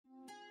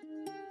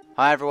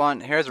Hi everyone,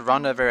 here's a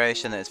Rondo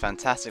variation that is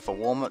fantastic for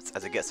warm-ups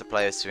as it gets the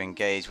players to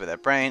engage with their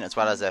brain as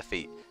well as their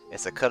feet.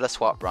 It's a colour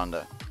swap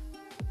Rondo.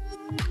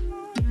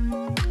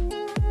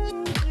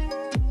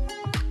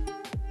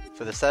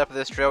 For the setup of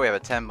this drill we have a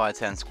 10 by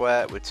 10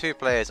 square with 2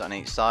 players on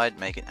each side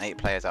making 8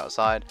 players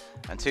outside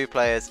and 2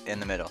 players in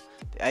the middle.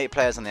 The 8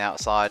 players on the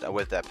outside are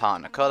with their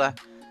partner colour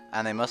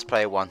and they must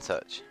play one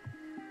touch.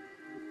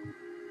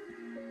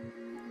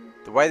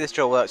 The way this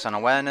drill works on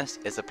awareness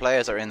is the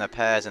players are in their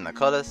pairs in the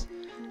colours.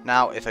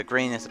 Now if a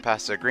green is to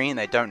pass to a green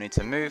they don't need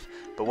to move,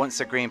 but once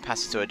the green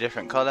passes to a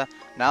different colour,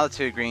 now the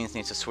 2 greens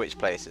need to switch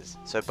places.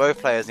 So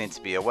both players need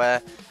to be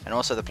aware, and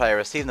also the player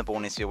receiving the ball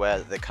needs to be aware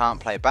that they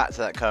can't play back to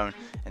that cone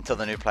until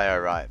the new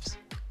player arrives.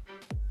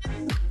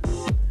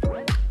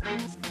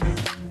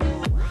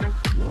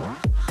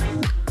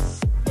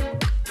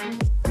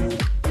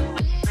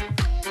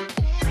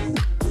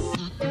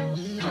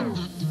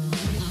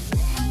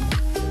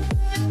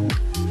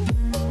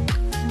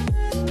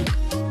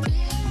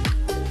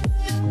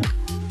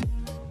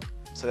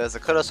 So there's the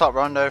colour swap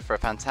Rondo for a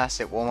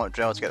fantastic warm-up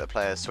drill to get the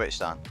players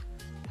switched on.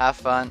 Have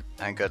fun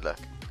and good luck.